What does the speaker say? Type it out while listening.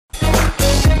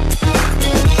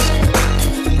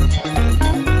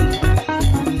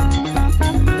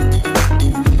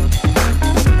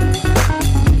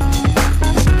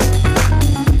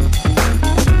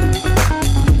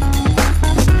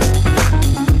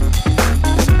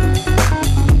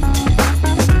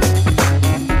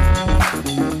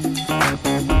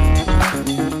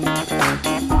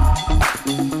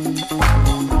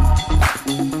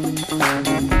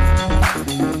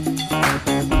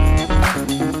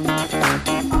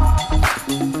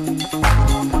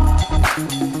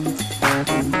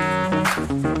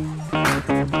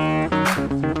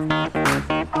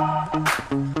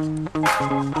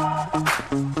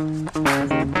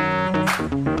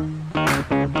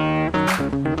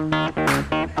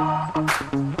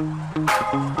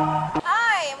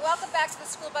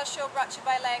Bus Show brought to you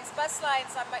by Lang's Bus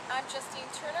Lines. I'm Justine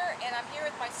Turner, and I'm here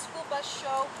with my school bus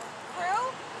show crew.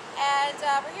 And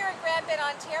we're here in Grand Bend,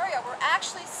 Ontario. We're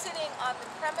actually sitting on the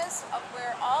premise of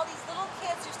where all these little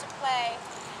kids used to play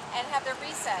and have their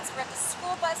recess. We're at the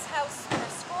schoolhouse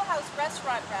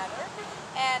restaurant rather,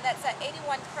 and that's at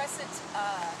 81 Crescent,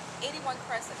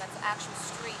 that's the actual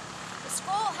street. The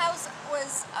schoolhouse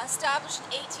was established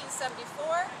in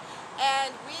 1874,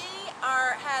 and we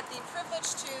had the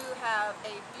privilege to have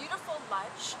a beautiful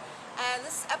lunch. And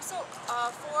this is episode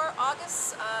for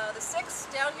August the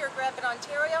 6th, down here in Grand Bend,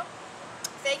 Ontario.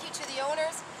 Thank you to the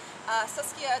owners,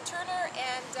 Saskia Turner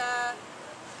and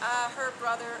her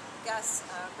brother Gus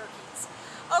Berkes.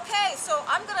 Okay, so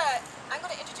I'm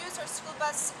gonna introduce our school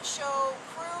bus show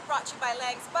crew brought to you by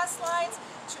Lang's Bus Lines.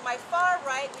 To my far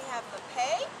right, we have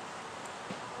LePay.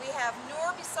 We have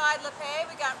Noor beside LePay.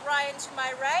 We got Ryan to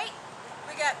my right.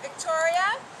 We got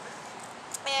Victoria,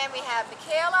 and we have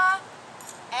Michaela,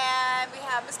 and we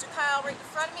have Mr. Kyle right in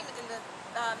front of me, in the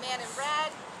man in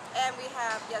red, and we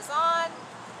have Yazan.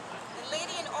 The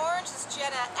lady in orange is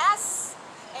Jenna S,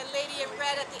 and lady in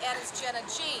red at the end is Jenna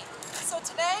G. So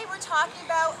today we're talking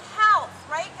about health,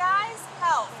 right guys?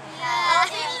 Health.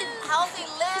 Healthy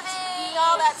living,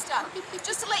 all that stuff.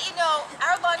 Just to let you know,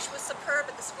 our lunch was superb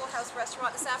at the Schoolhouse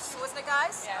restaurant this afternoon, wasn't it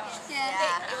guys?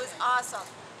 Yeah. It was awesome.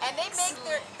 And they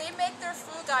make their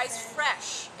food, guys,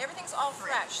 fresh. Everything's all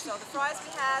fresh. So the fries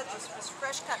we had was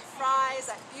fresh cut fries,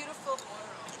 that beautiful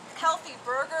healthy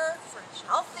burger,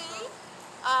 healthy,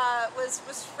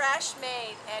 was fresh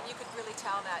made, and you could really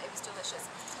tell that it was delicious.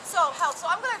 So health. So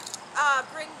I'm gonna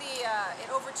bring it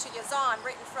over to Yazan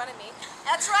right in front of me.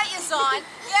 That's right, Yazan.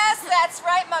 Yes, that's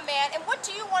right, my man. And what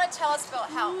do you want to tell us about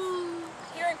health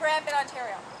here in Grand Bend,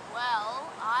 Ontario? Well,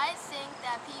 I think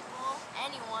that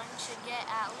anyone should get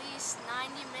at least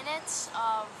 90 minutes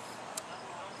of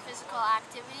physical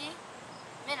activity,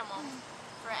 minimum,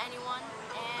 for anyone,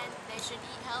 and they should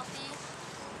eat healthy,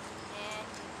 and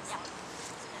yeah,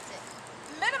 that's it.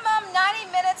 Minimum 90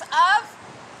 minutes of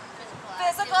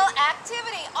physical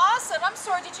activity. Awesome. I'm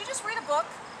sorry, did you just read a book?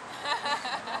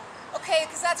 Okay,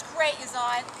 because that's great,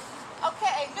 Yazan.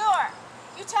 Okay, Noor.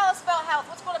 You tell us about health.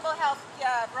 What's going on about health,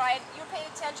 Brian? You're paying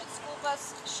attention. School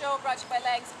bus show brought to you by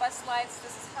Lang's Bus Lines.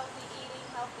 This is healthy eating,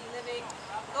 healthy living.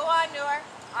 Go on, Noor.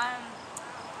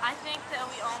 I think that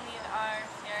we all need our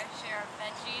fair share of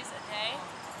veggies a day,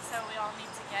 so we all need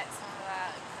to get some of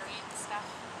that green stuff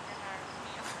in our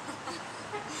meal.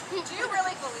 Do you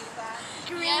really believe that?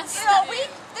 Yes. You know,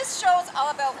 this show is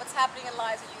all about what's happening in the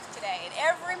lives of youth today. And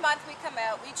every month we come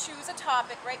out, we choose a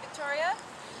topic, right, Victoria?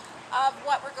 Of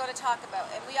what we're going to talk about,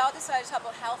 and we all decided to talk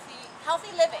about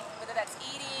healthy living, whether that's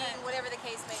eating, whatever the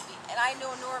case may be. And I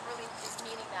know Nora really is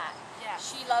meaning that. Yeah.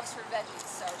 She loves her veggies,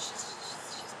 so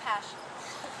she's passionate.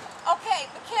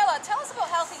 Okay, Michaela, tell us about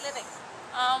healthy living.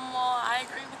 Well, I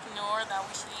agree with Noor that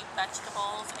we should eat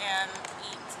vegetables and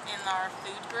eat in our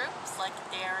food groups like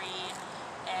dairy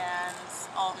and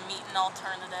all meat and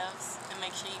alternatives, and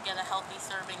make sure you get a healthy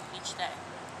serving each day.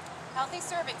 Healthy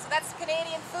serving. So that's the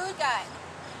Canadian Food Guide.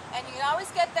 And you can always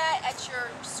get that at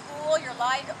your school, your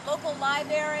local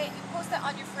library. You post that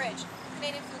on your fridge.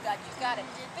 Canadian Food Guide, you've got it.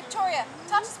 Victoria,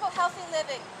 talk to us about healthy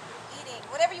living, eating,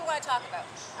 whatever you want to talk about.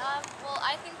 Well,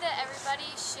 I think that everybody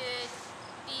should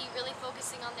be really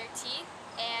focusing on their teeth,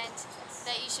 and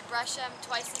that you should brush them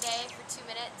twice a day for 2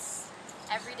 minutes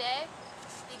every day,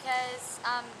 because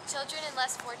children in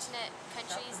less fortunate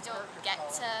countries don't get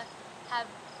to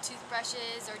have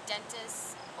toothbrushes or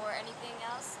dentists or anything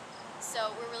else.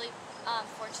 So we're really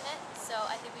fortunate, so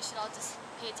I think we should all just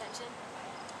pay attention.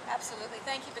 Absolutely.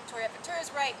 Thank you, Victoria.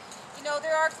 Victoria's right. You know,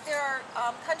 there are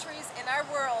countries in our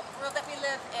world that we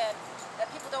live in, that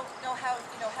people don't know how,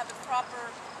 have the proper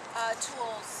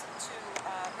tools to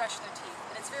brush their teeth.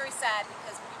 And it's very sad,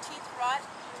 because when your teeth rot,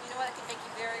 you know what, it can make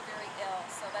you very, very ill.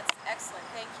 So that's excellent.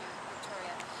 Thank you,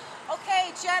 Victoria.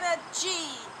 Okay, Jenna G,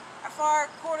 our far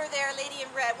corner there, lady in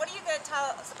red. What are you going to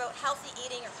tell us about healthy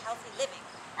eating or healthy living?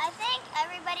 I think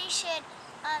everybody should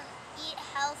eat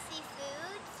healthy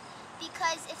foods,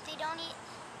 because if they don't eat,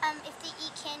 if they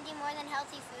eat candy more than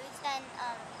healthy foods, then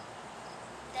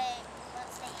they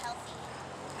won't stay healthy.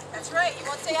 That's right, you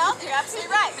won't stay healthy. You're absolutely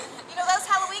right. You know, those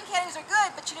Halloween candies are good,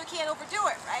 but you can't overdo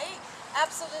it, right?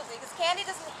 Absolutely, because candy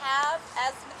doesn't have,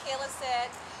 as Michaela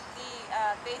said,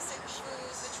 the basic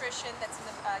food nutrition that's in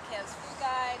the Canada's Food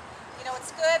Guide. You know,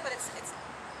 it's good, but it's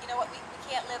you know what, we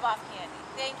can't live off candy.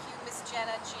 Thank you, Miss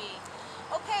Jenna G.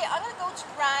 Okay, I'm going to go to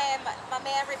Ryan, my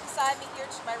man right beside me here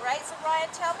to my right. So Ryan,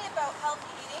 tell me about healthy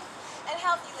eating and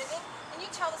healthy living, and you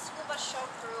tell the school bus show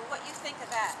crew what you think of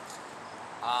that.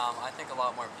 I think a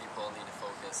lot more people need to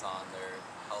focus on their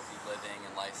healthy living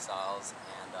and lifestyles,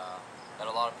 and that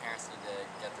a lot of parents need to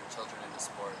get their children into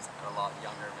sports at a lot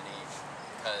younger of an age,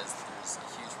 because there's a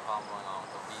huge problem going on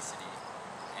with obesity.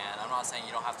 And I'm not saying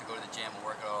you don't have to go to the gym and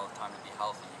work out all the time to be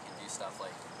healthy. You can do stuff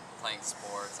like playing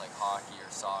sports like hockey or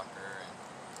soccer, and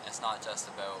it's not just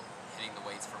about hitting the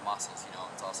weights for muscles, you know,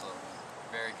 it's also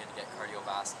very good to get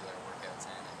cardiovascular workouts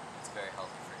in, and it's very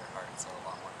healthy for your heart, so a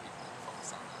lot more people need to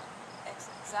focus on that.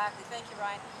 Exactly. Thank you,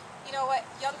 Ryan. You know what?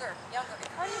 Younger.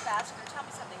 Cardiovascular, tell me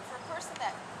something. For a person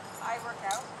that I work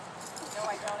out, no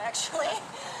I don't actually,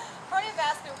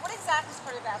 cardiovascular, what exactly is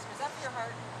cardiovascular? Is that for your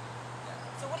heart? Yeah.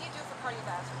 So what do you do for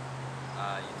cardiovascular?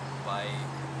 You can bike,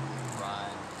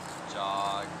 run,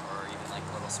 jog, or even like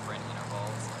little sprint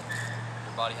intervals. Like,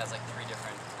 your body has like 3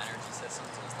 different energy systems.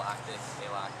 There's lactic,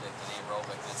 alactic, and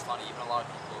aerobic. And it's funny, even a lot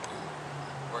of people who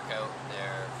work out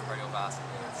their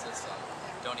cardiovascular system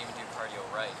don't even do cardio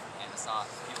right. And it's not,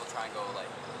 people try and go like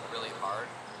really hard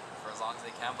for as long as they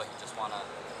can, but you just want to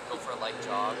go for a light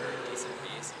jog or a decent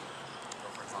pace and go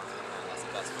for as long as you can. That's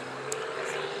the best way to work out.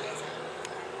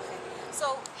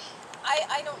 So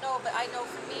I don't know, but I know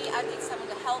for me, I need someone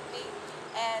to help me,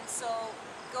 and so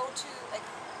go to like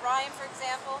Ryan, for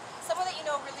example, someone that you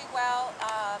know really well,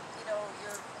 you know,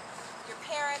 your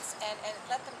parents, and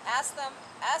let them ask them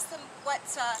what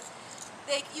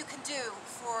you can do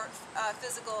for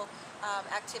physical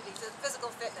activity,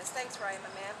 physical fitness. Thanks, Ryan,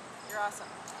 my man. You're awesome.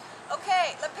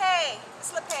 Okay, LePay,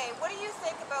 Ms. LePay, what do you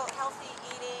think about healthy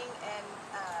eating and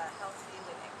healthy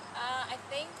living? I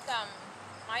think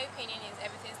my opinion is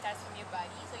everything starts from your body,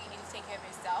 so you need to take care of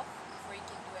yourself before you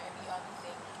can do every other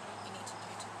thing you need to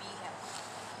do to be healthy.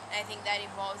 And I think that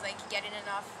involves like getting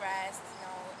enough rest, you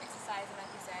know, exercising,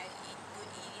 like you said, good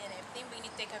eating and everything. But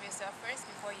you need to take care of yourself first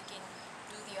before you can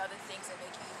do the other things that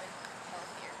make you even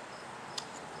healthier.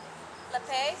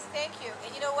 LePay, thank you.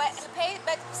 And you know what? LePay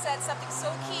said something so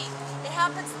key. It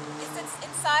happens, it's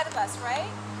inside of us,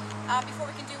 right? Before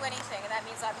we can do anything. And that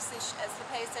means obviously, as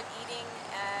LePay said, eating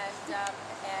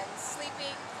and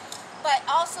sleeping, but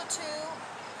also to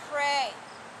pray.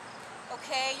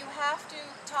 Okay, you have to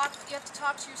talk to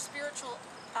your spiritual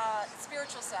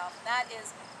self. That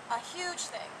is a huge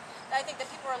thing that I think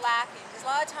that people are lacking. There's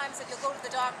a lot of times that you'll go to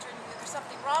the doctor and there's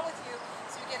something wrong with you,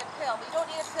 so you get a pill. But you don't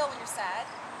need a pill when you're sad.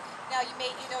 Now you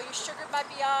may, you know, your sugar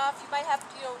might be off. You might have,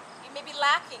 you know, you may be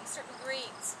lacking certain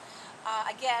greens.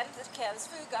 Again, the Canada's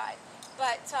Food Guide.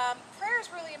 But prayer is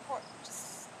really important.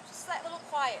 Just that little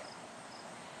quiet.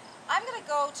 I'm going to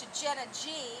go to Jenna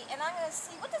G, and I'm going to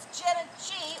see, what does Jenna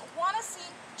G want to see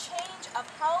change of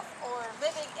health or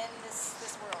living in this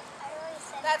world? I already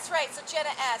said That's right. So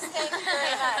Jenna S, thank you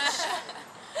very much.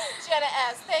 Jenna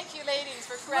S, thank you, ladies,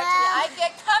 for correcting me. I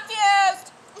get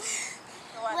confused.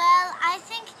 Go on. Well, I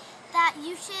think that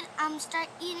you should start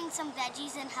eating some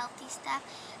veggies and healthy stuff,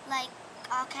 like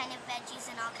all kind of veggies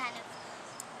and all kind of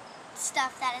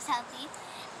stuff that is healthy.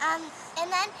 And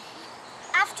then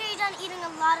after you're done eating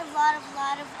a lot of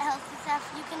healthy stuff,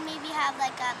 you can maybe have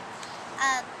like a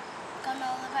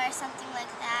granola bar or something like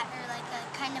that, or like a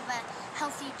kind of a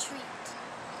healthy treat.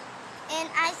 And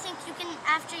I think you can,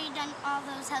 after you've done all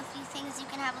those healthy things, you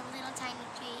can have a little tiny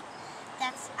treat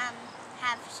that's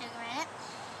have sugar in it.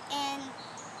 And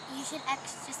you should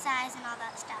exercise and all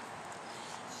that stuff.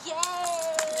 Yay!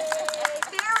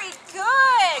 Very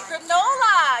good!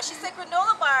 Granola! She said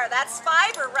granola bar. That's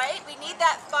fiber, right? We need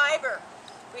that fiber.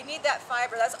 We need that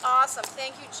fiber. That's awesome.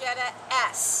 Thank you, Jenna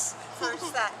S, for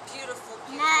that beautiful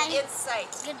Nice. insight.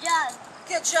 Good job.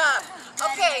 Good job.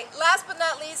 Okay, last but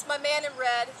not least, my man in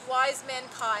red, Wise Men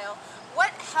Kyle.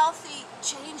 What healthy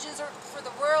changes are for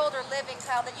the world or living,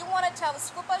 Kyle, that you want to tell the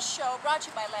School Bus Show, brought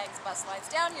to you by Lang's Bus Lines,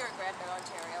 down here in Granville,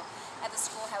 Ontario, at the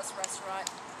Schoolhouse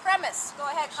Restaurant. Premise. Go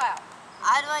ahead, Kyle.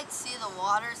 I'd like to see the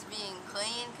waters being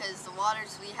clean, because the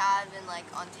waters we have in like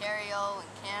Ontario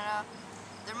and Canada,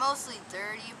 they're mostly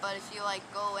dirty, but if you like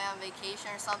go away on vacation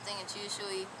or something, it's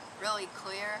usually really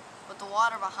clear. But the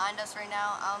water behind us right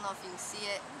now, I don't know if you can see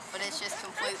it, but it's just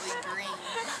completely green.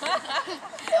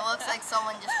 It looks like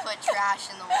someone just put trash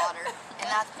in the water, and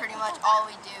that's pretty much all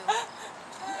we do.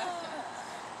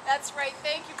 That's right.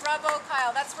 Thank you. Bravo,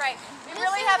 Kyle. That's right. We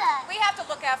really have to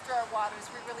look after our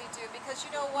waters. We really do, because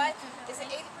you know what? Is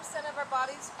it 80% of our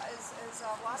bodies is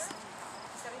water?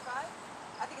 75?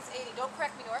 I think it's 80. Don't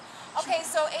correct me, Nora. Okay,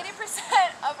 so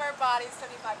 80% of our bodies,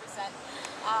 75%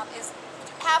 is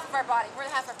half of our body. More than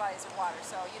half of our bodies are water.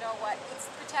 So you know what? Let's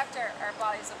protect our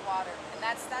bodies of water, and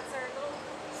that's our little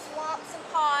swamps and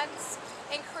ponds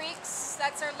and creeks.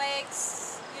 That's our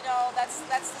lakes. You know, that's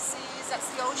the seas. That's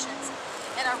the oceans.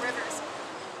 And our rivers.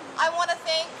 I want to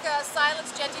thank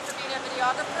Silence Genty for being our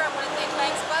videographer. I want to thank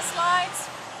Lang's Bus Lines.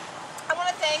 I want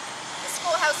to thank the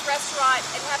Schoolhouse Restaurant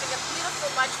and having a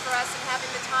beautiful lunch for us and having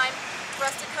the time for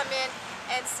us to come in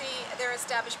and see their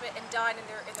establishment and dine in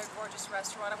their gorgeous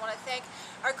restaurant. I want to thank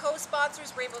our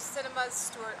co-sponsors, Rainbow Cinemas,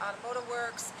 Stewart Automotive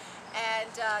Works, and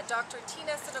Dr.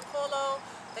 Tina Sinacolo,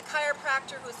 the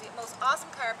chiropractor, who's the most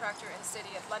awesome chiropractor in the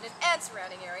city of London and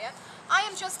surrounding area. I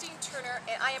am Justine Turner,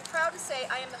 and I am proud to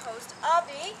say I am the host of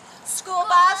the School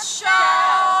Bus Show!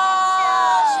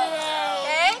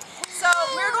 Okay? So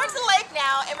we're going to the lake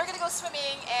now, and we're going to go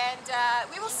swimming, and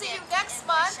we will see you next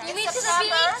month in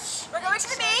September. We're going to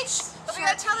the beach, but we're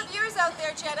going to tell the viewers out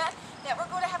there, Jenna, that we're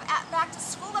going to have a back to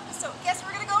school episode. Guess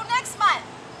we're going to go next month.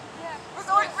 Yeah. We're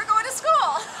going to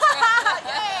school.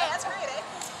 Yay, that's great, eh?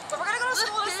 But we're going to go to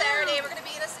school on Saturday. We're going to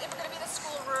be in a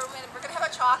school room, and we're going to have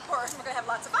a chalkboard, and we're going to have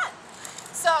lots of fun.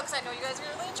 So, because I know you guys are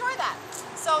going to really enjoy that.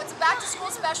 So it's a back to school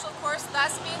special, of course.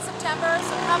 That's me in September.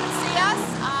 So come and see us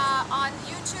on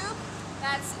YouTube.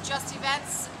 That's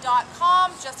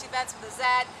justevents.com, Just Events with a Z,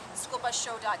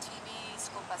 schoolbusshow.tv,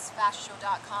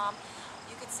 schoolbusfastshow.com.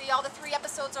 You can see all the 3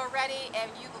 episodes already,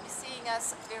 and you will be seeing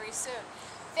us very soon.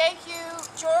 Thank you,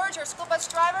 George, our school bus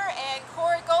driver, and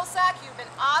Corey Golsack. You've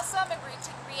been awesome, and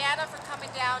Rihanna for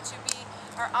coming down to be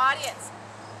our audience.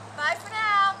 Bye for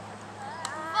now.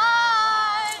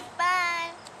 Bye.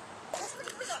 Bye.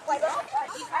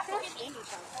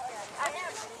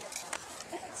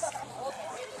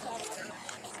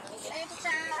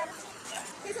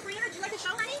 Hey, Sabrina, did you like the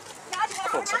show, honey?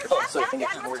 So I think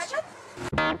it's more.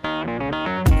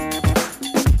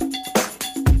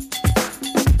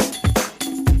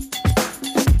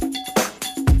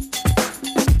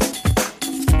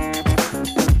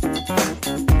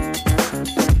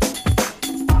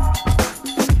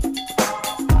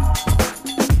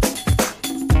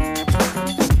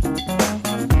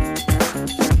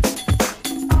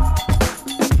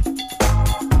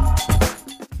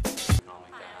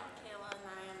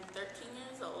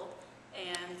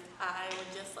 I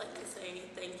would just like to say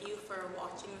thank you for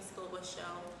watching the School Bus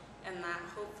Show, and that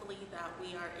hopefully that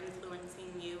we are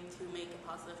influencing you to make a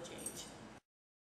positive change.